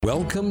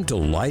Welcome to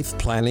Life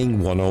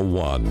Planning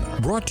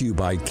 101, brought to you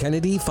by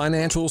Kennedy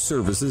Financial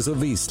Services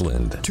of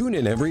Eastland. Tune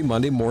in every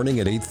Monday morning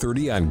at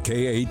 8:30 on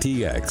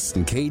KATX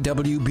and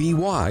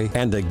KWBY,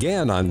 and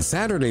again on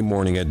Saturday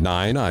morning at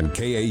 9 on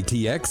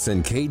KATX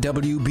and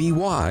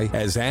KWBY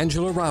as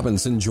Angela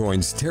Robinson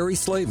joins Terry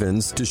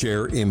Slavens to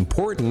share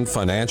important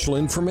financial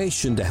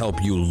information to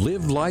help you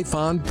live life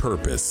on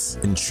purpose.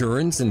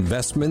 Insurance,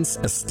 investments,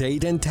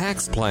 estate and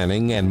tax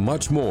planning, and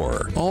much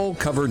more. All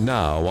covered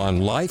now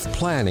on Life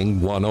Planning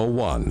 101.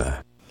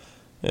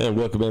 And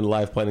welcome in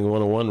Life Planning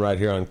 101 right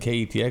here on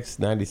KETX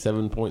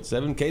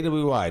 97.7,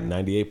 KWY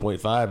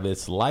 98.5.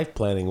 It's Life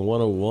Planning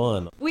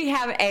 101. We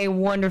have a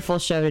wonderful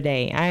show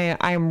today.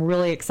 I'm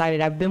really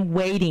excited. I've been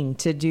waiting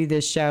to do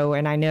this show,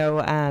 and I know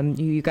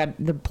you got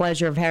the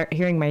pleasure of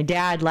hearing my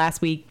dad last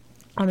week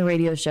on the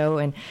radio show,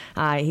 and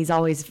he's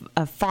always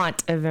a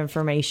font of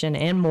information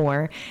and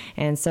more.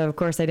 And so, of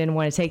course, I didn't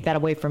want to take that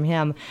away from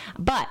him.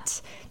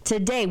 But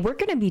today, we're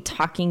going to be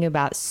talking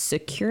about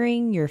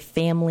securing your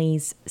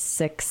family's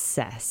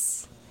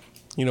success.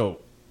 You know,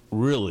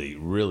 really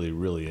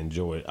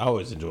enjoy. I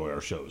always enjoy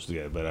our shows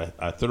together, but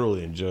I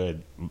thoroughly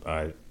enjoyed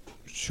my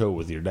show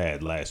with your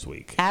dad last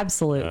week.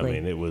 Absolutely. I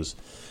mean, it was.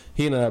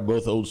 He and I are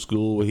both old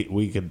school.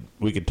 We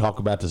could talk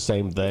about the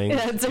same thing.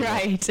 That's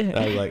right.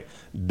 I was like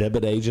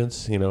debit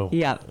agents, you know.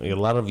 Yeah. A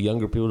lot of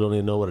younger people don't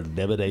even know what a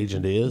debit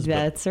agent is.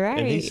 That's right.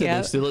 And he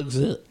said they still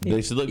exist.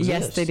 They still exist.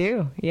 Yes, they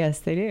do. Yes,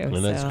 they do.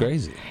 And that's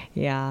crazy.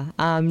 Yeah.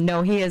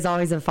 No, he is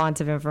always a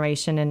font of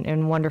information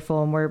and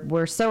wonderful. And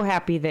we're so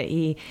happy that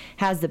he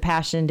has the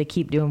passion to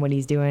keep doing what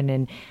he's doing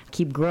and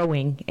keep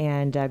growing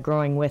and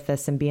growing with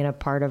us and being a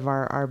part of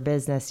our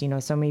business. You know,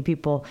 so many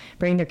people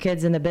bring their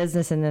kids in the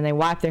business and then they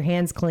wipe their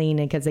hands clean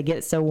because they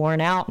get so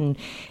worn out, and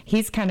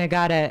he's kind of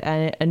got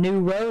a new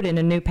road and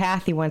a new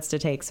path he wants to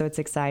take, so it's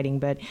exciting.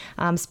 But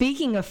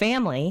speaking of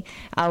family,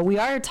 we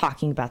are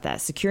talking about that,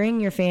 securing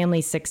your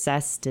family's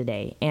success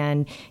today,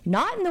 and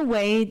not in the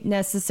way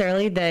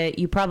necessarily that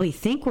you probably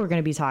think we're going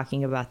to be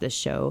talking about this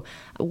show.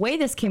 The way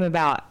this came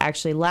about,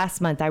 actually,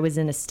 last month I was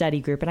in a study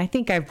group, and I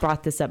think I've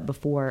brought this up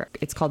before.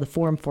 It's called the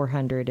Forum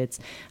 400. It's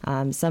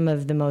some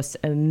of the most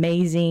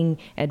amazing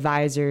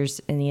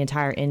advisors in the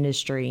entire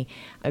industry,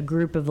 a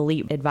group of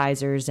elite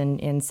advisors,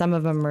 and some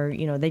of them are,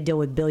 you know, they deal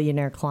with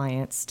billionaire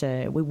clients.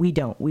 We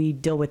don't. We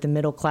deal with the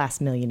middle class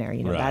millionaire.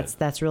 You know, right.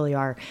 That's really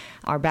our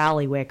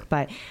bailiwick.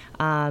 But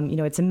you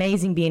know, it's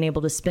amazing being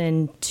able to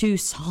spend 2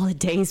 solid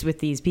days with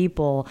these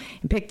people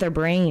and pick their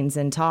brains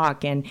and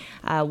talk. And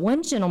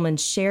one gentleman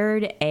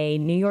shared a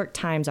New York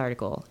Times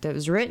article that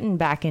was written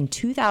back in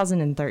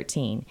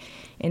 2013,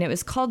 and it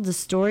was called "The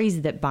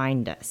Stories That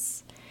Bind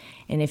Us."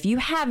 And if you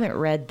haven't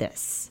read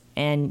this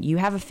and you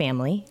have a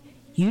family,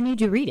 you need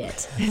to read it.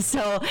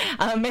 So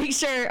make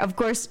sure, of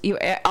course,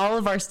 all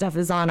of our stuff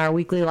is on our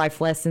weekly life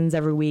lessons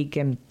every week,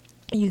 and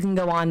you can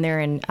go on there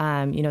and,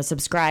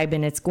 subscribe,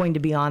 and it's going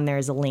to be on there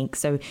as a link.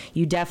 So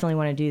you definitely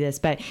want to do this.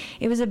 But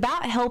it was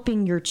about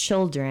helping your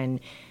children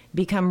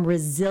become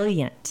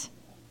resilient,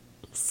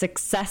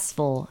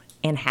 successful,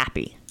 and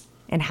happy,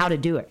 and how to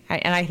do it.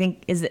 And I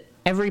think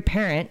every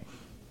parent,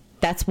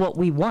 that's what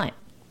we want.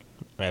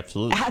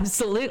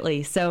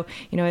 Absolutely. So,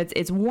 you know,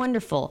 it's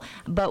wonderful.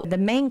 But the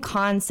main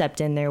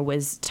concept in there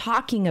was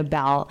talking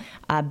about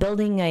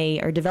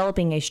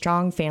developing a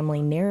strong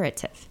family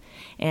narrative.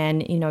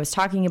 And, you know, I was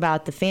talking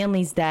about the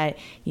families that,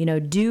 you know,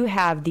 do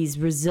have these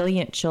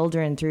resilient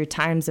children through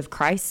times of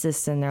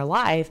crisis in their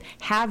life,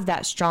 have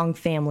that strong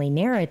family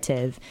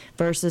narrative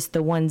versus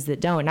the ones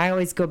that don't. And I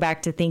always go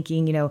back to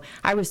thinking, you know,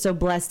 I was so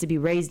blessed to be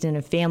raised in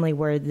a family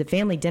where the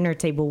family dinner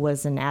table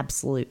was an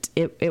absolute.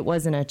 It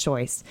wasn't a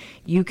choice.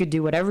 You could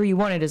do whatever you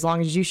wanted as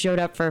long as you showed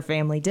up for a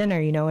family dinner,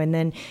 you know. And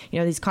then, you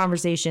know, these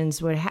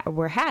conversations were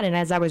had. And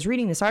as I was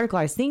reading this article,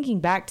 I was thinking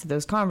back to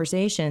those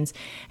conversations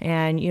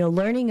and, you know,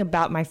 learning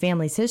about my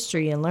family's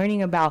history and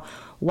learning about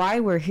why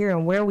we're here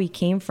and where we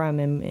came from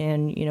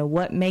and you know,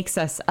 what makes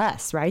us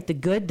us, right? The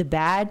good, the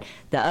bad,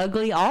 the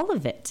ugly, all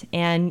of it.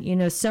 And, you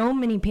know, so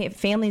many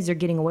families are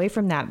getting away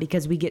from that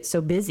because we get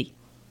so busy,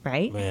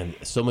 right? Man,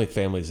 so many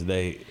families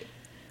today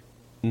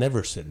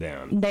never sit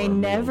down. They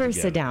never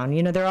sit down.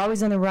 You know, they're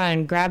always on the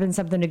run, grabbing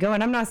something to go.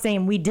 And I'm not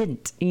saying we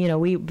didn't. You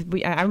know,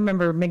 I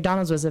remember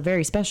McDonald's was a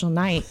very special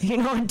night. You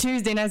know, on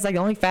Tuesday nights, like the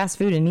only fast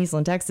food in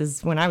Eastland,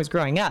 Texas, when I was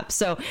growing up.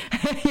 So,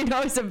 you know,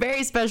 it's a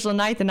very special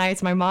night. The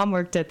nights my mom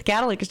worked at the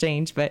cattle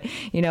exchange. But,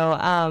 you know,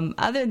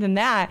 other than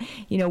that,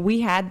 you know, we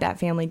had that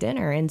family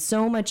dinner, and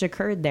so much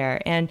occurred there.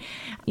 And,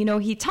 you know,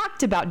 he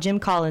talked about Jim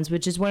Collins,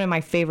 which is one of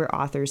my favorite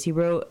authors. He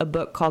wrote a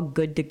book called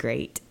Good to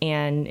Great.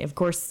 And of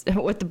course,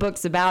 what the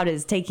book's about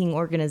is taking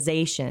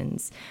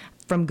organizations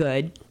from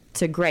good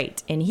to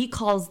great. And he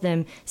calls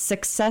them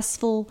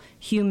successful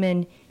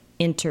human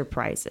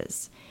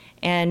enterprises.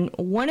 And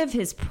one of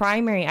his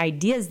primary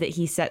ideas that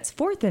he sets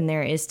forth in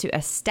there is to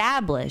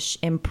establish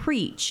and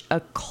preach a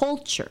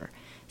culture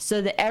so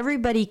that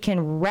everybody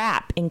can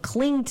wrap and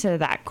cling to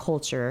that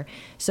culture.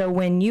 So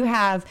when you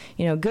have,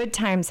 good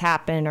times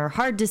happen or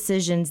hard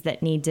decisions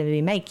that need to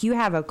be made, you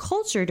have a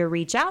culture to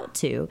reach out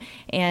to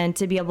and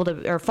to be able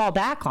to, or fall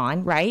back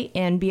on, right?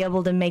 And be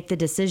able to make the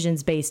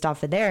decisions based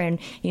off of there. And,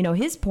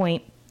 his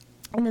point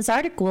in this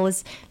article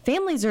is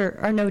families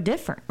are no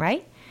different,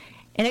 right?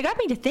 And it got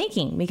me to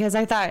thinking, because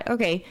I thought,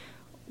 okay,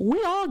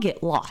 we all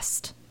get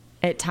lost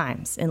at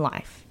times in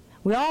life.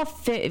 We all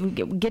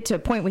get to a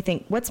point we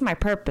think, what's my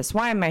purpose?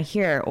 Why am I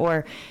here?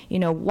 Or,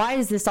 why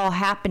is this all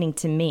happening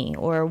to me?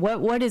 Or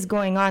what is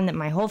going on that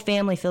my whole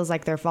family feels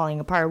like they're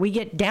falling apart? We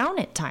get down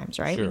at times,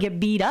 right? Sure. We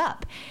get beat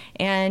up.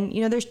 And,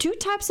 there's two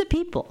types of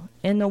people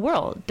in the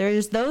world.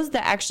 There's those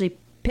that actually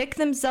pick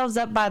themselves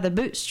up by the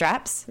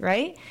bootstraps,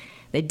 right?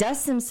 They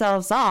dust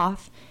themselves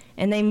off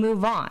and they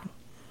move on.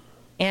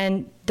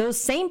 And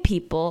those same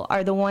people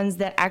are the ones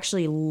that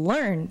actually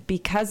learn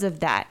because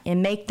of that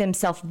and make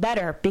themselves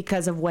better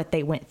because of what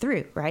they went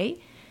through, right?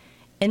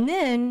 And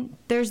then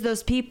there's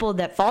those people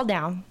that fall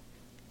down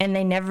and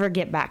they never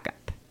get back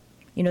up.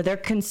 They're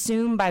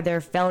consumed by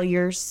their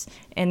failures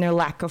and their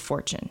lack of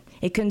fortune.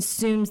 It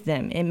consumes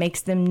them. It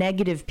makes them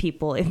negative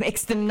people. It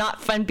makes them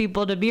not fun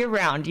people to be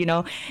around,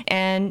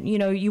 And,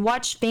 you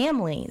watch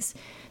families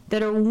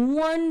that are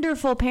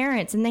wonderful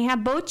parents and they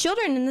have both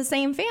children in the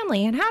same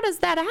family. And how does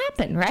that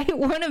happen, right?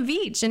 One of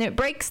each, and it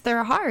breaks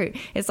their heart.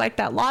 It's like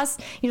that lost,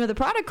 the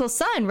prodigal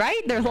son,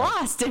 right? They're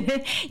lost and,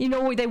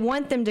 they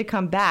want them to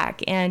come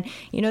back. And,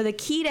 the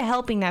key to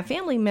helping that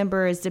family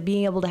member is to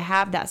be able to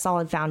have that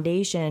solid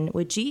foundation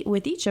with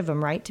each of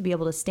them, right? To be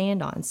able to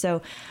stand on.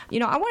 So,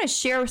 I want to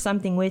share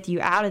something with you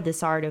out of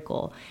this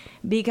article.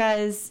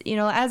 Because,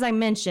 as I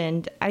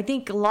mentioned, I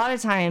think a lot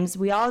of times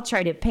we all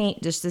try to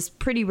paint just this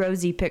pretty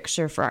rosy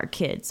picture for our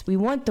kids. We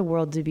want the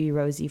world to be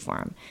rosy for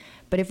them.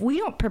 But if we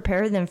don't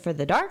prepare them for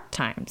the dark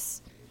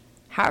times,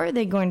 how are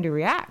they going to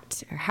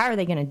react? Or how are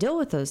they going to deal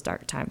with those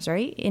dark times,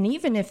 right? And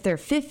even if they're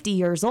 50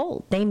 years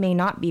old, they may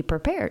not be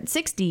prepared.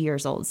 60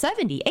 years old,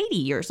 70, 80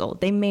 years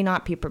old, they may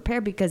not be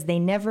prepared because they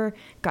never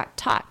got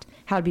taught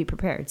how to be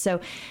prepared. So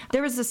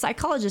there was a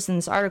psychologist in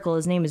this article,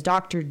 his name is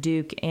Dr.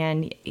 Duke,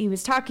 and he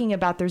was talking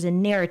about there's a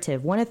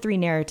narrative, one of three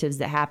narratives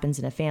that happens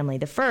in a family.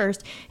 The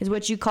first is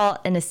what you call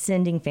an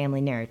ascending family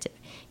narrative.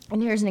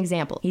 And here's an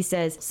example. He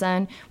says,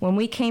 son, when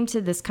we came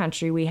to this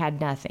country, we had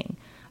nothing.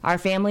 Our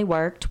family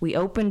worked, we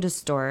opened a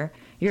store,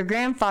 your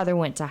grandfather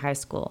went to high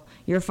school,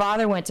 your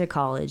father went to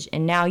college,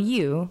 and now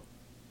you, ...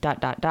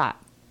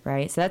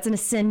 right? So that's an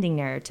ascending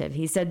narrative.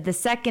 He said the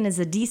second is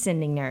a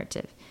descending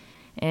narrative.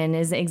 And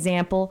as an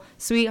example,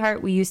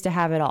 sweetheart, we used to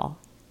have it all.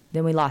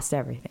 Then we lost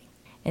everything.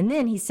 And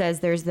then he says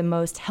there's the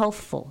most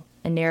healthful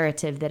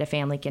narrative that a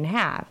family can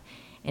have.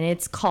 And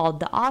it's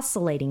called the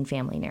oscillating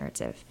family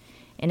narrative.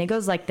 And it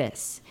goes like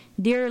this.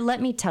 Dear,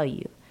 let me tell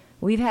you,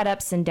 we've had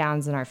ups and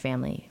downs in our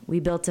family. We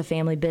built a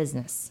family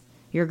business.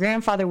 Your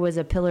grandfather was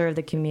a pillar of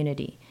the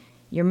community.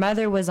 Your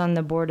mother was on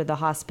the board of the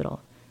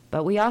hospital.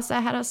 But we also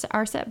had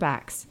our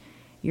setbacks.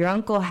 Your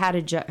uncle had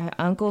an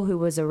uncle who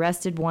was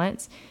arrested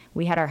once.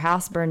 We had our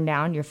house burned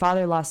down. Your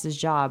father lost his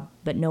job.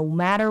 But no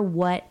matter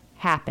what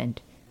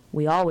happened,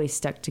 we always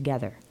stuck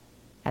together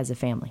as a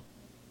family.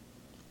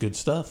 Good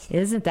stuff.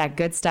 Isn't that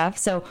good stuff?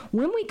 So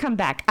when we come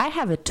back, I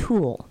have a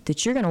tool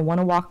that you're going to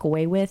want to walk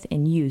away with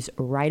and use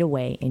right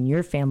away in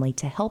your family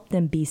to help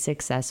them be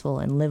successful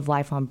and live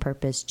life on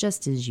purpose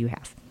just as you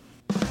have.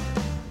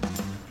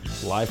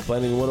 Life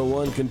Planning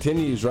 101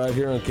 continues right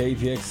here on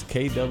KTX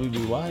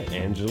KWBY.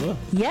 Angela?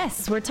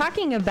 Yes, we're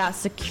talking about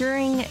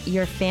securing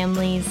your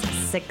family's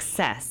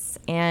success,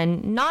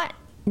 and not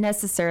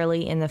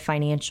necessarily in the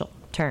financial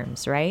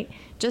terms, right?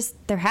 Just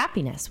their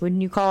happiness.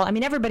 Wouldn't you call? I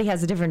mean, everybody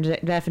has a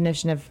different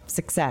definition of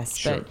success,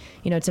 Sure.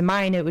 but to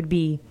mine it would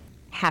be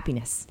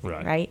happiness,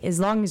 right? As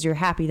long as you're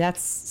happy,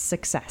 that's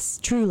success.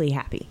 Truly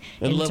happy,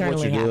 And love what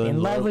internally you're happy, doing.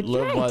 and love what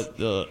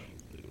you're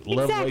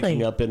Love Exactly.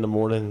 waking up in the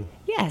morning.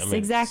 Yes,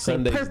 exactly.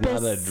 Sunday's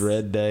Purpose. not a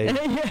dread day.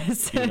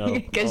 Yes,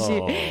 because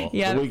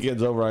The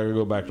weekend's over. I can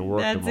go back to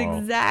work That's tomorrow.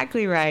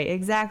 exactly right.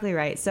 Exactly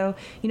right. So,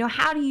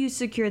 how do you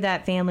secure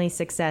that family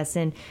success?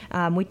 And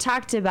we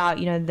talked about,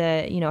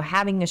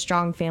 having a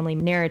strong family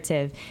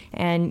narrative.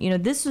 And,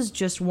 this was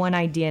just one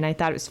idea, and I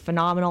thought it was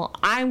phenomenal.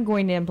 I'm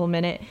going to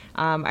implement it.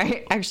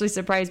 I actually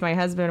surprised my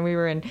husband. We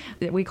were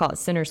we call it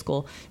center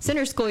school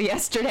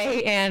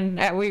yesterday,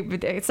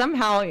 and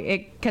somehow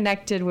it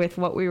connected with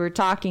what we were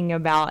talking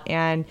about.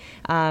 And,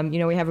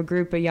 we have a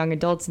group of young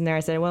adults in there.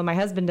 I said, well, my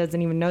husband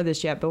doesn't even know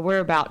this yet, but we're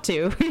about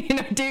to,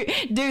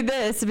 do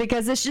this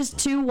because it's just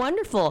too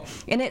wonderful.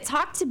 And it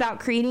talks about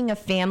creating a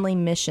family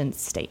mission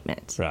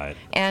statement. Right.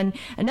 And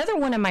another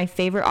one of my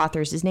favorite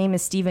authors, his name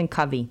is Stephen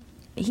Covey.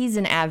 He's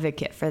an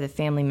advocate for the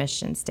family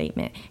mission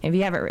statement. If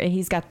you haven't,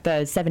 he's got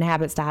the 7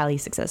 Habits to Highly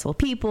Successful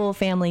People,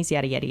 families,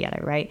 yada, yada, yada,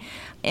 right?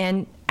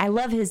 And I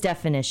love his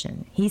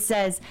definition. He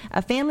says,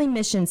 a family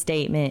mission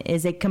statement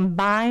is a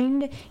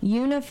combined,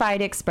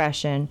 unified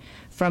expression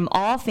from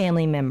all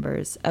family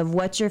members of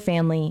what your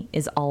family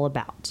is all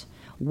about,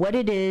 what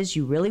it is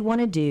you really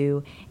want to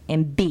do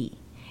and be.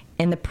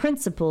 and the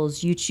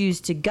principles you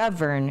choose to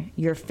govern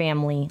your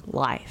family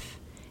life.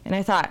 And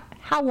I thought,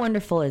 how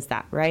wonderful is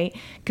that, right?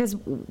 Because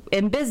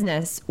in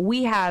business,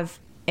 we have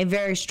a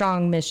very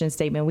strong mission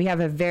statement. We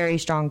have a very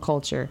strong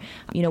culture.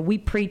 We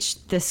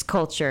preach this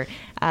culture.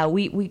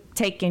 We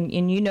take,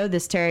 and you know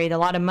this, Terry, a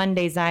lot of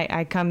Mondays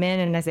I come in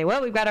and I say,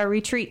 well, we've got our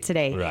retreat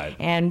today. Right.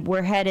 And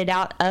we're headed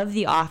out of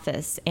the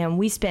office, and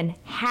we spend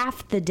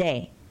half the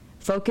day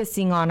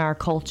focusing on our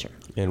culture.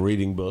 And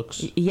reading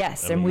books.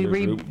 Yes, and we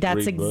read.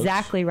 That's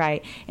exactly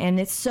right. And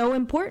it's so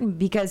important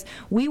because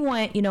we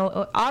want,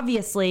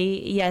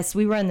 obviously, yes,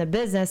 we run the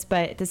business,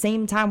 but at the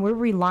same time, we're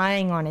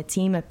relying on a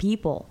team of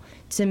people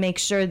to make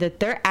sure that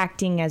they're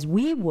acting as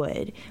we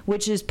would,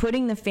 which is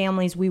putting the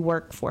families we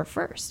work for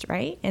first,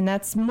 right? And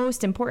that's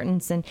most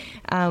important. And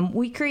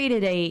we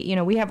created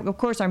we have, of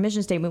course, our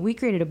mission statement. We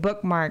created a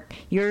bookmark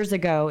years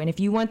ago. And if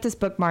you want this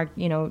bookmark,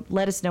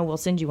 let us know. We'll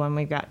send you one.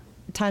 We've got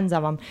tons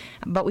of them,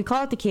 but we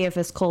call it the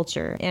KFS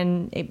culture,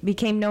 and it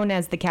became known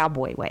as the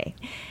Cowboy Way.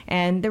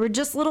 And there were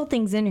just little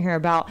things in here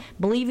about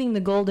believing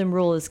the golden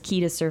rule is key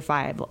to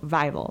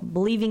survival,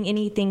 believing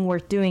anything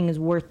worth doing is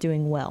worth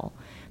doing well,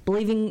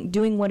 believing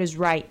doing what is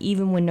right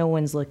even when no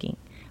one's looking,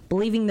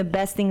 believing the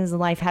best things in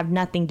life have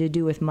nothing to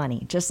do with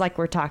money, just like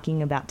we're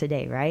talking about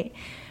today, right?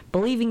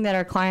 Believing that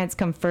our clients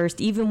come first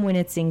even when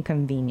it's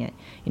inconvenient,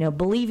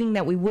 believing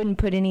that we wouldn't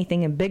put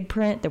anything in big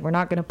print that we're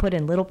not going to put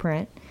in little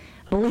print,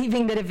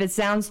 believing that if it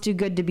sounds too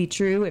good to be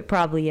true, it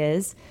probably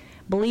is.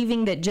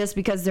 Believing that just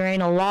because there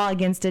ain't a law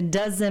against it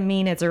doesn't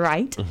mean it's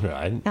right.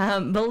 Right.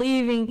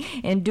 Believing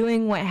in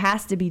doing what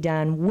has to be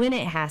done when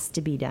it has to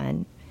be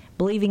done.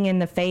 Believing in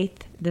the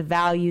faith, the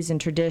values,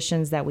 and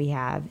traditions that we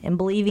have. And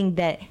believing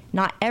that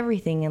not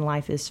everything in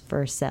life is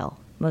for sale,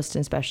 most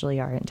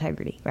especially our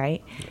integrity,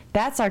 right?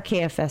 That's our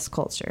KFS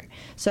culture.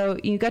 So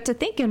you got to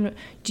thinking,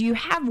 do you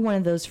have one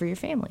of those for your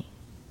family?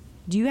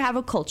 Do you have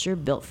a culture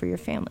built for your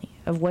family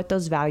of what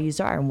those values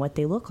are and what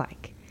they look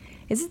like?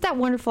 Isn't that a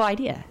wonderful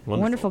idea?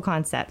 Wonderful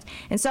concept.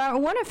 And so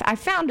I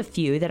found a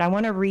few that I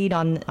want to read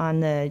on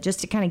the just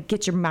to kind of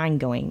get your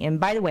mind going. And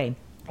by the way,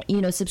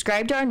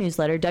 subscribe to our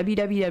newsletter,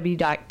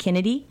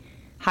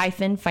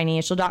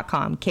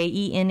 www.kennedy-financial.com,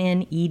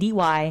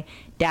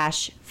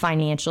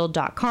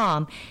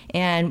 KENNEDY-financial.com.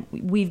 And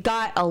we've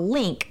got a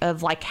link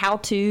of like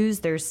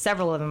how-tos. There's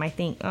several of them, I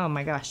think. Oh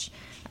my gosh.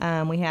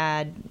 We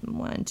had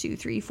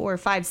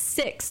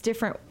 6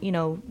 different,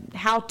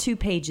 how-to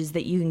pages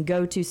that you can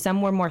go to.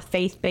 Some were more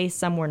faith-based,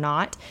 some were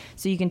not.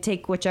 So you can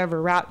take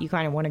whichever route you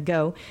kind of want to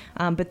go.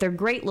 But they're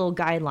great little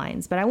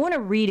guidelines. But I want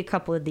to read a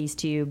couple of these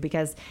to you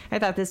because I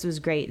thought this was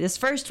great. This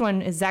first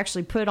one is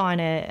actually put on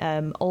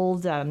a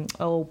old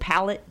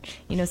pallet.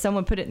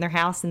 Someone put it in their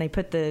house and they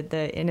put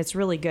and it's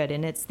really good.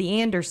 And it's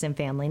the Anderson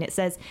family. And it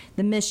says,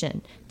 the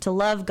mission, to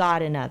love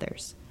God and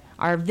others.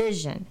 Our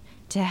vision,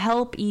 to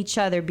help each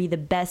other be the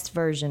best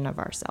version of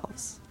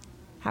ourselves.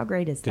 How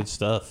great is that? Good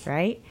stuff.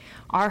 Right?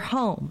 Our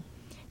home,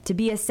 to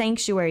be a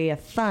sanctuary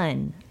of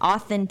fun,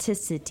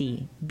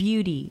 authenticity,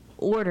 beauty,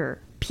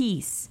 order,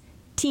 peace,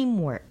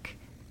 teamwork,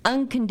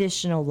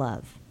 unconditional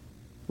love,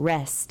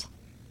 rest,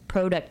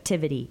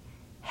 productivity,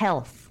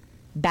 health,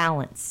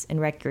 balance,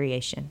 and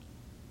recreation.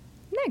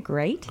 Isn't that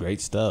great? Great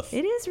stuff.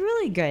 It is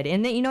really good.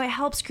 And that, it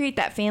helps create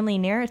that family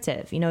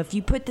narrative. If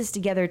you put this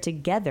together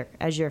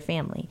as your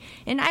family.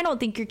 And I don't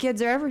think your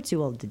kids are ever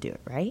too old to do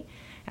it, right?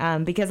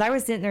 Because I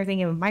was sitting there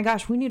thinking, my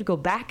gosh, we need to go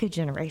back a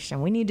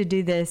generation. We need to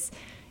do this.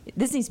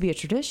 This needs to be a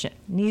tradition.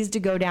 It needs to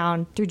go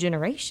down through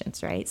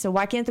generations, right? So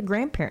why can't the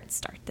grandparents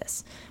start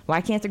this?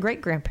 Why can't the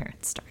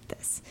great-grandparents start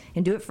this?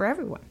 And do it for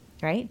everyone,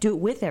 right? Do it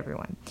with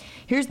everyone.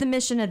 Here's the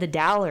mission of the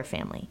Dowler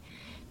family.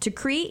 To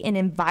create an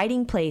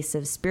inviting place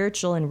of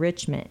spiritual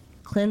enrichment,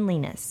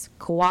 cleanliness,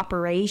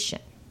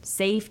 cooperation,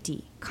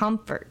 safety,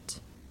 comfort,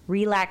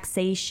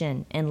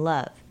 relaxation, and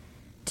love.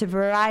 To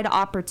provide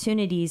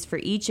opportunities for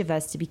each of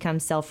us to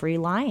become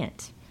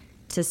self-reliant,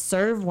 to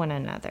serve one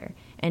another,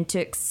 and to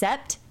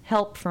accept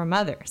help from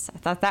others. I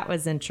thought that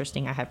was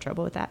interesting. I have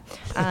trouble with that.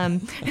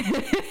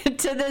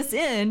 To this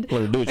end,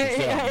 Want to do it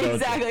yourself,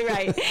 exactly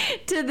right.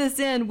 To this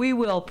end, we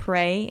will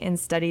pray and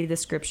study the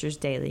scriptures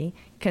daily,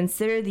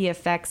 consider the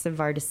effects of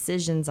our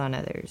decisions on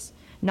others,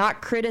 not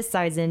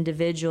criticize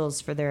individuals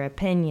for their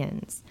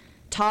opinions,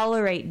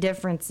 tolerate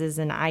differences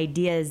and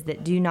ideas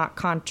that do not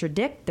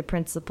contradict the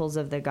principles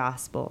of the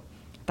gospel.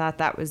 Thought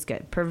that was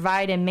good.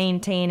 Provide and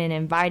maintain an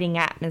inviting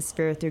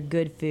atmosphere through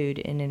good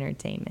food and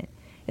entertainment.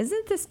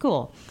 Isn't this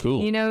cool?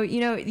 Cool.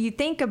 You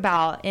think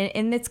about,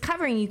 and it's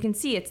covering, you can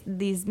see it's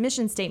these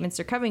mission statements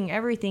are covering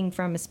everything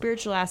from a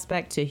spiritual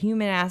aspect to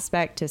human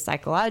aspect to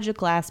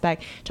psychological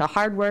aspect to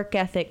hard work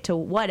ethic to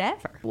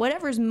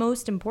whatever's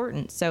most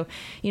important. So,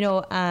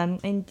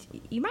 and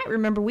you might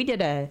remember we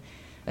did a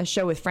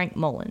show with Frank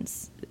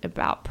Mullins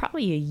about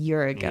probably a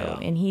year ago,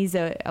 and he's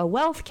a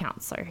wealth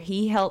counselor.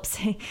 He helps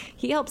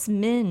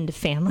mend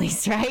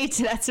families, right?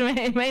 That's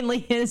mainly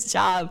his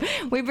job.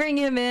 We bring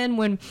him in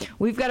when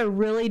we've got a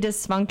really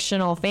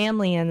dysfunctional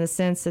family in the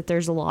sense that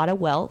there's a lot of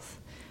wealth,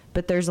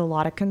 but there's a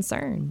lot of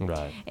concern.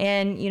 Right.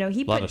 And, you know,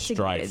 he lot of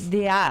strife.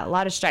 Yeah, a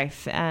lot of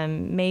strife.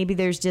 Maybe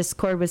there's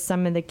discord with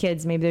some of the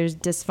kids. Maybe there's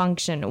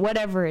dysfunction,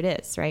 whatever it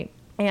is, right?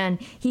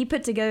 And he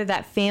put together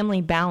that family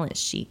balance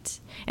sheet.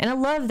 And I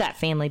love that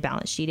family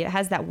balance sheet. It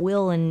has that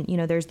will and, you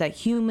know, there's that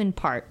human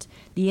part,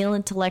 the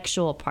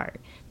intellectual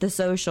part, the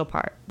social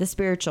part, the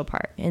spiritual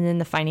part, and then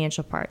the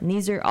financial part. And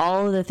these are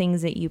all of the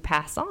things that you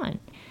pass on.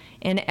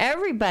 And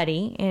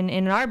everybody,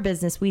 in our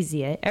business, we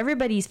see it,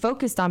 everybody's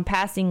focused on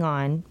passing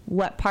on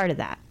what part of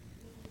that?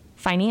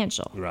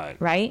 Financial. Right.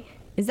 Right?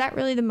 Is that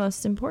really the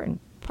most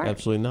important part?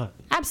 Absolutely not.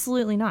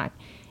 Absolutely not.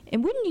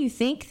 And wouldn't you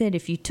think that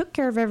if you took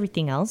care of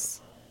everything else,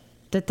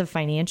 that the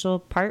financial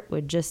part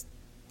would just...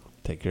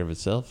 Take care of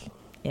itself?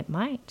 It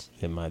might.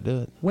 It might do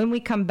it. When we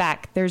come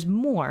back, there's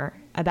more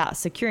about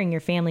securing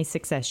your family's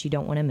success you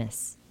don't want to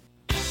miss.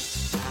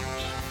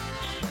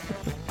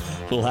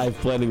 Life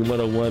Planning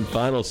 101,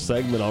 final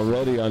segment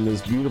already on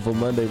this beautiful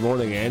Monday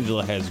morning.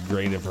 Angela has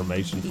great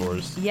information for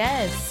us.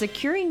 Yes,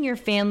 securing your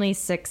family's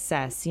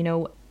success. You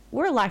know,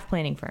 we're a life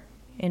planning firm.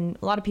 And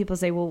a lot of people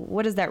say, well,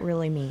 what does that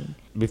really mean?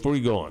 Before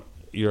you go on,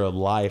 you're a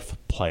life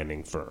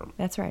planning firm.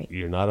 That's right.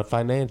 You're not a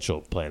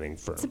financial planning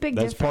firm. It's a big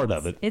That's difference. part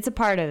of it. It's a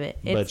part of it.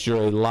 But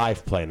you're a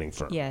life planning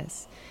firm.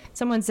 Yes.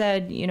 Someone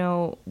said, you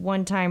know,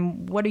 one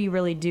time, what do you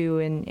really do?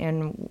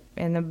 And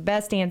the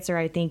best answer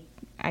I think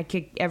I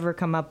could ever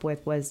come up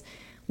with was,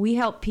 we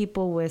help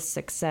people with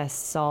success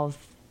solve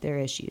their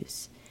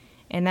issues.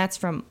 And that's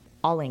from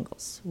all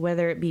angles,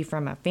 whether it be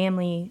from a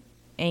family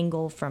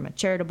angle, from a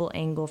charitable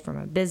angle, from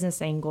a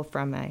business angle,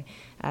 from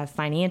a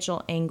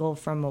financial angle,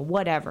 from a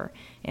whatever.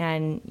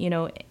 And, you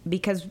know,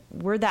 because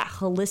we're that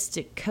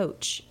holistic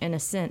coach in a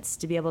sense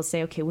to be able to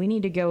say, okay, we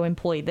need to go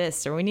employ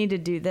this, or we need to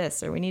do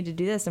this, or we need to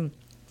do this. And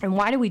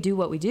why do we do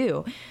what we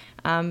do?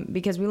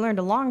 Because we learned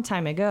a long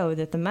time ago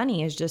that the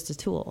money is just a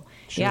tool.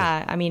 Sure.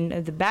 Yeah, I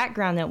mean, the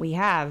background that we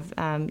have,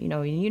 you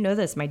know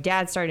this. My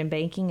dad started in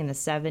banking in the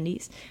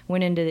 70s,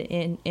 went into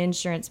the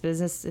insurance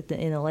business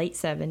in the late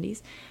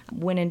 70s,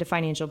 went into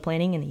financial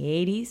planning in the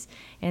 80s,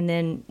 and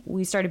then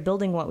we started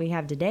building what we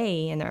have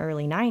today in the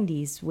early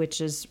 90s,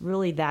 which is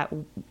really that,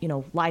 you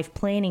know, life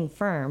planning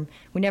firm.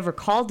 We never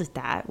called it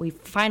that. We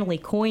finally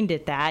coined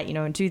it that, you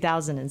know, in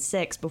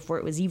 2006 before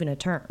it was even a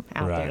term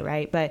out there,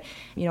 right? But,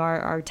 you know,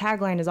 our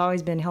tagline has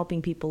always been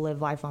helping people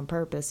live life on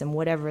purpose, and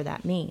whatever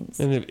that means.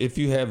 And if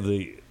you have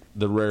the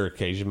rare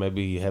occasion,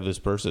 maybe you have this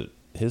person,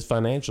 his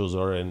financials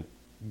are in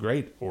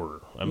great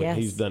order. I mean, Yes.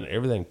 he's done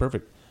everything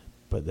perfect,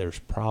 but there's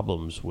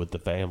problems with the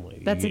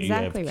family. That's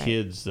exactly You have right.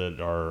 kids that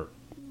are,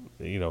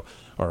 you know,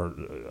 or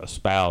a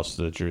spouse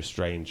that you're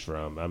estranged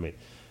from. I mean,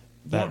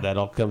 that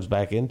all comes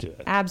back into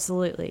it.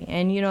 Absolutely.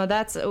 And, you know,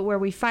 that's where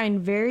we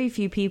find very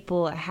few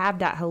people have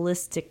that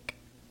holistic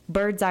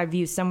bird's eye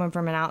view, someone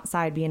from an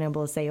outside being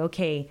able to say,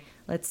 okay,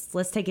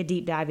 let's take a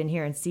deep dive in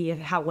here and see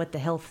what the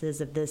health is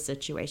of this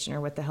situation,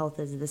 or what the health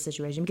is of this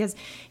situation. Because,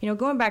 you know,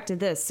 going back to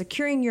this,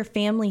 securing your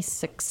family's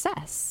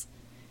success,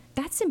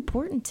 that's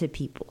important to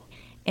people.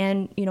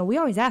 And, you know, we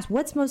always ask,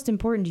 what's most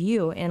important to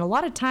you? And a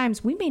lot of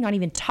times we may not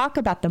even talk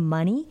about the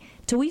money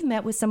till we've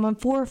met with someone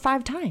 4 or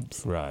 5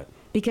 times. Right.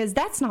 Because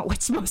that's not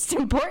what's most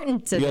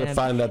important to You them. got to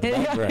find out the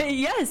background.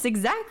 Yes,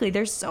 exactly.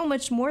 There's so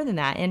much more than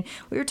that. And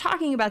we were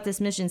talking about this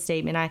mission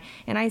statement.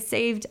 I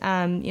saved,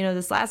 you know,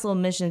 this last little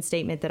mission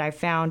statement that I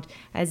found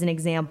as an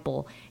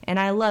example. And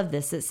I love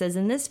this. It says,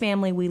 in this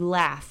family, we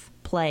laugh,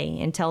 play,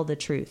 and tell the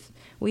truth.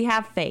 We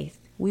have faith.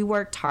 We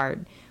worked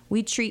hard.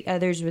 We treat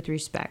others with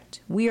respect.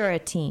 We are a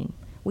team.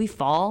 We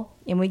fall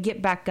and we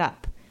get back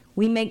up.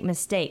 We make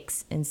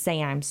mistakes and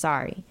say, I'm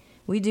sorry.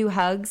 We do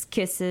hugs,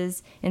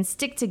 kisses, and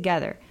stick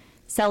together.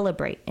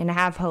 Celebrate and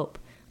have hope.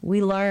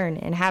 We learn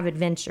and have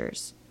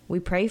adventures. We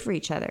pray for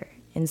each other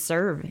and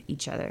serve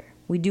each other.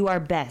 We do our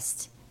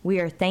best. We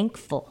are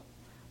thankful.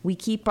 We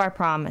keep our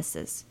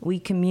promises. We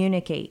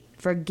communicate,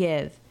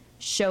 forgive,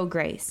 show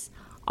grace.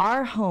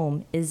 Our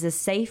home is a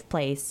safe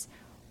place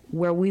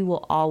where we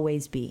will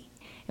always be.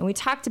 And we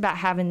talked about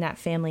having that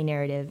family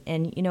narrative.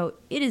 And, you know,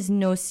 it is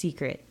no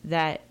secret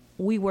that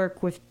we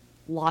work with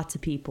lots of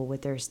people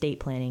with their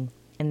estate planning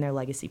and their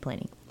legacy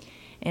planning.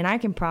 And I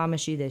can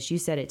promise you this, you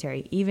said it,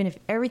 Terry, even if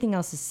everything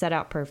else is set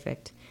out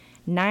perfect,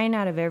 9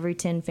 out of every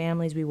 10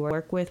 families we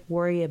work with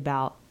worry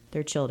about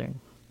their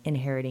children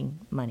inheriting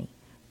money,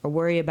 or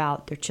worry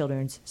about their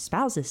children's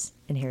spouses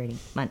inheriting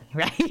money,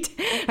 right?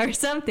 Or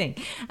something.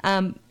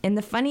 And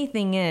the funny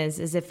thing is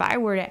if I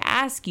were to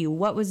ask you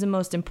what was the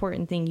most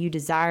important thing you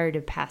desire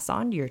to pass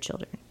on to your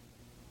children,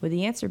 would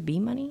the answer be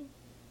money?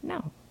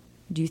 No.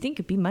 Do you think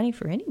it'd be money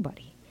for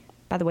anybody?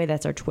 By the way,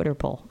 that's our Twitter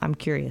poll. I'm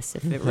curious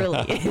if it really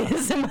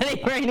is money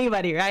for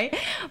anybody, right?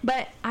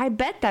 But I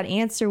bet that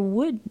answer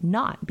would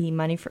not be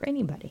money for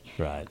anybody.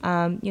 Right.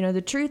 You know,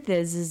 the truth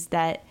is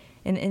that,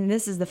 and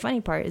this is the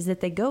funny part, is that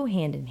they go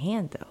hand in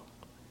hand, though.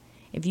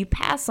 If you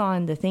pass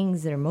on the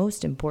things that are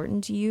most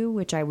important to you,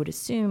 which I would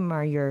assume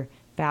are your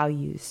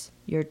values,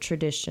 your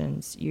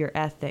traditions, your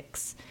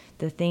ethics,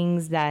 the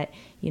things that,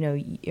 you know,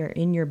 are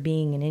in your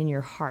being and in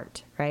your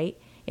heart, right?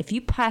 If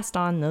you passed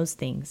on those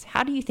things,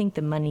 how do you think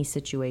the money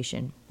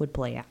situation would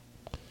play out?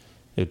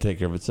 It'd take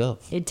care of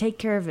itself. It'd take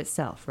care of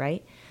itself,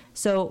 right?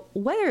 So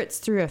whether it's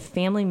through a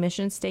family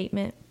mission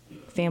statement,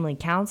 family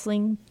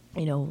counseling,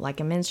 like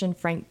I mentioned,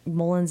 Frank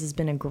Mullins has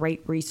been a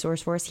great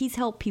resource for us. He's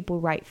helped people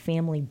write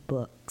family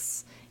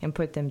books and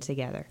put them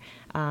together.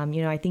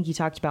 I think you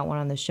talked about one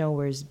on the show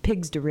where it's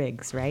Pigs to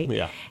Rigs, right?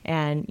 Yeah.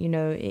 And,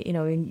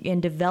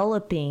 in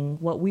developing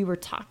what we were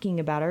talking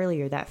about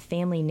earlier, that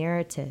family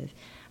narrative,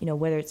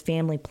 whether it's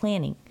family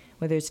planning,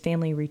 whether it's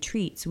family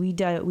retreats, we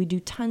do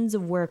tons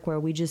of work where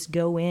we just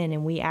go in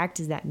and we act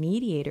as that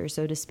mediator,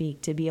 so to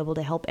speak, to be able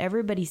to help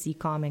everybody see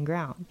common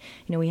ground.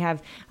 We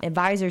have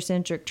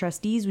advisor-centric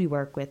trustees we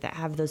work with that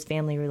have those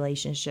family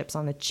relationships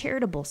on the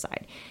charitable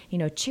side.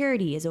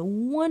 Charity is a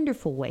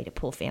wonderful way to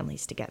pull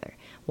families together.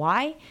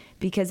 Why?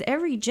 Because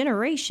every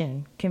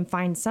generation can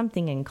find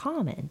something in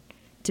common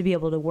to be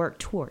able to work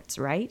towards,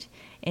 right?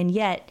 And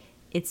yet,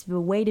 it's a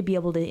way to be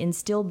able to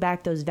instill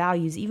back those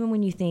values even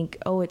when you think,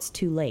 oh, it's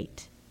too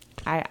late.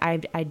 I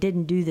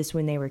didn't do this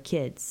when they were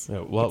kids.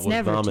 What was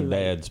mom and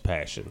dad's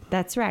passion?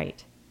 That's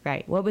right.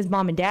 Right. What was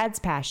mom and dad's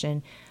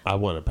passion? I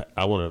want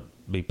to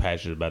be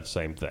passionate about the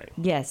same thing.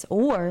 Yes.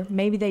 Or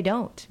maybe they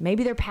don't.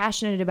 Maybe they're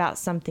passionate about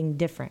something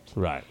different.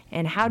 Right.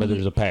 And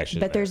there's a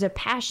passion. But there's a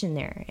passion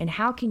there. And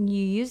how can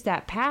you use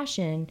that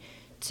passion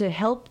to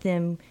help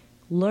them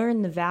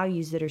learn the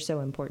values that are so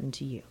important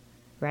to you?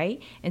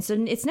 Right? And so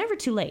it's never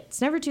too late. It's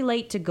never too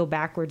late to go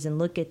backwards and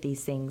look at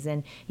these things.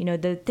 And,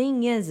 the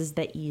thing is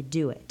that you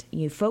do it.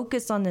 You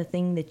focus on the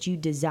thing that you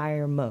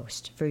desire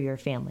most for your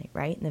family,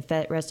 right? And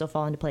the rest will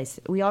fall into place.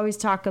 We always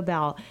talk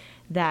about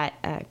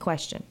that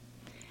question.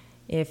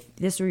 If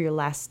this were your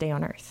last day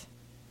on earth,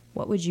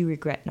 what would you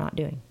regret not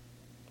doing?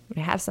 Would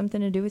it have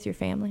something to do with your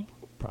family?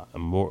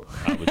 More,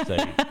 I would say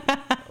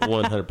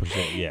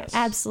 100% yes.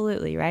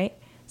 Absolutely, right?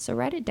 So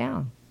write it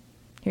down.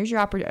 Here's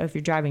your opportunity. If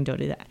you're driving, don't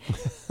do that.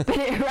 But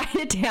write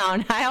it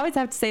down. I always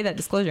have to say that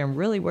disclosure. I'm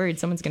really worried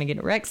someone's going to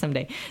get wrecked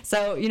someday.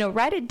 So,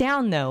 write it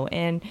down, though,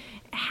 and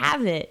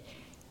have it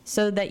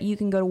so that you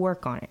can go to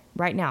work on it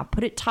right now.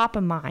 Put it top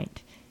of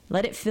mind.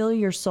 Let it fill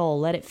your soul.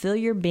 Let it fill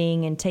your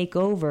being and take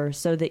over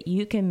so that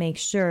you can make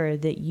sure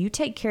that you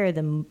take care of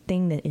the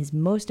thing that is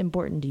most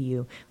important to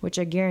you, which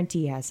I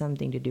guarantee has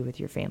something to do with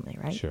your family,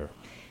 right? Sure.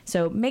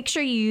 So make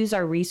sure you use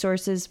our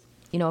resources.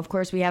 Of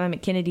course, we have them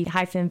at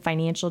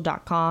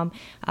Kennedy-financial.com.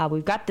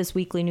 We've got this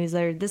weekly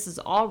newsletter. This is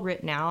all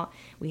written out.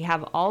 We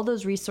have all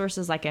those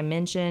resources, like I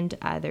mentioned.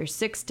 There's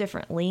 6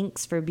 different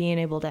links for being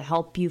able to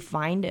help you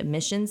find a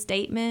mission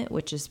statement,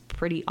 which is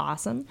pretty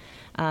awesome.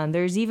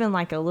 There's even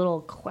like a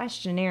little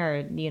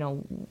questionnaire,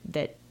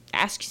 that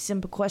asks you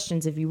simple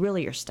questions if you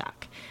really are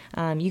stuck.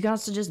 You can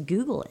also just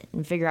Google it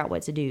and figure out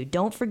what to do.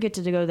 Don't forget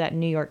to go to that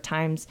New York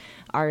Times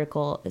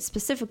article,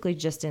 specifically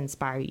just to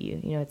inspire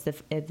you.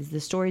 It's the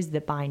stories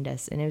that bind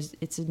us, and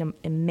it's an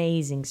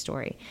amazing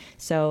story.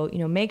 So,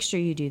 make sure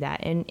you do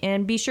that.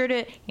 And be sure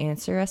to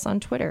answer us on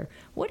Twitter.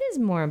 What is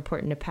more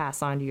important to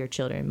pass on to your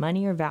children,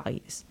 money or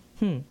values?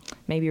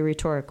 Maybe a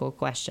rhetorical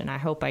question. I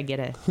hope I get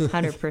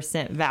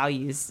 100%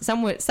 values.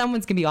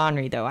 Someone's gonna be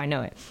ornery though. I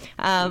know it.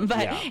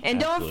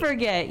 Don't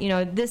forget,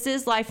 this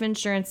is Life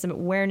Insurance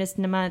Awareness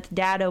Month.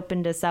 Dad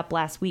opened us up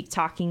last week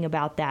talking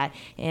about that,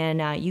 and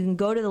you can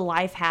go to the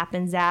Life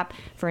Happens app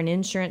for an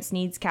insurance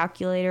needs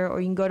calculator,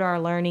 or you can go to our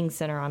Learning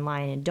Center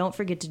online. And don't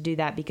forget to do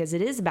that because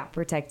it is about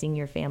protecting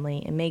your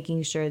family and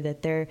making sure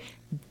that they're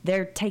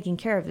taken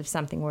care of if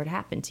something were to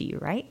happen to you,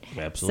 right?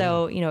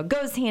 Absolutely. So, it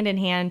goes hand in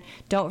hand.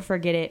 Don't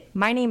forget it.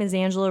 My name is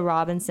Angela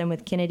Robinson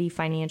with Kennedy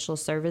Financial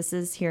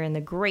Services here in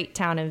the great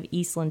town of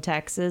Eastland,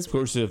 Texas. Of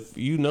course, if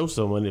you know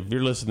someone, if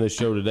you're listening to this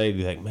show today,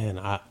 you think, man,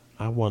 I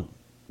want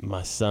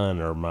my son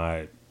or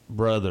my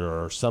brother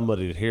or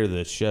somebody to hear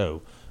this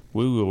show,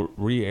 we will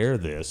re-air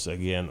this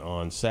again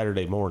on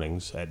Saturday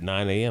mornings at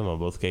 9 a.m. on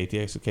both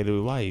KTX and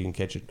KWY. You can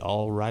catch it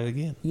all right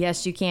again.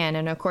 Yes, you can.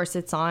 And, of course,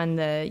 it's on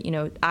the,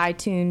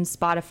 iTunes,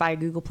 Spotify,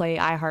 Google Play,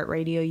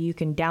 iHeartRadio. You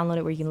can download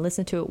it where you can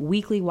listen to it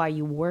weekly while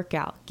you work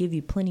out. Give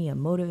you plenty of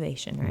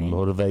motivation, right?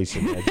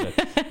 Motivation.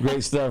 That's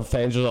great stuff,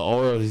 Angela.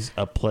 Always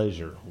a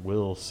pleasure.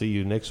 We'll see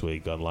you next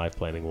week on Life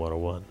Planning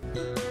 101.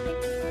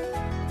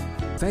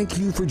 Thank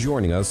you for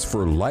joining us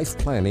for Life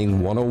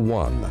Planning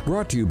 101,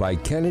 brought to you by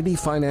Kennedy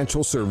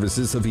Financial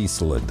Services of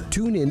Eastland.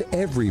 Tune in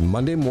every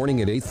Monday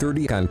morning at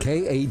 8:30 on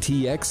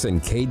KATX and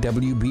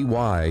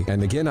KWBY,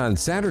 and again on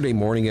Saturday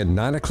morning at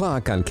 9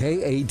 o'clock on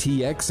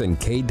KATX and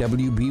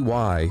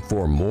KWBY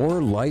for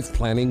more Life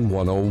Planning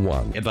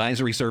 101.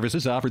 Advisory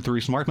services offered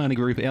through Smart Money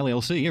Group,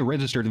 LLC, a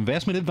registered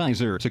investment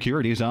advisor.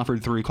 Securities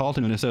offered through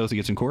Calton &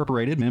 Associates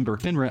Incorporated, member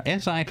FINRA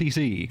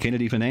SIPC.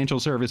 Kennedy Financial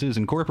Services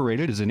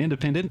Incorporated is an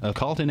independent of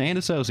Calton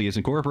 & Associates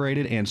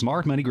Incorporated and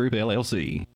Smart Money Group, LLC.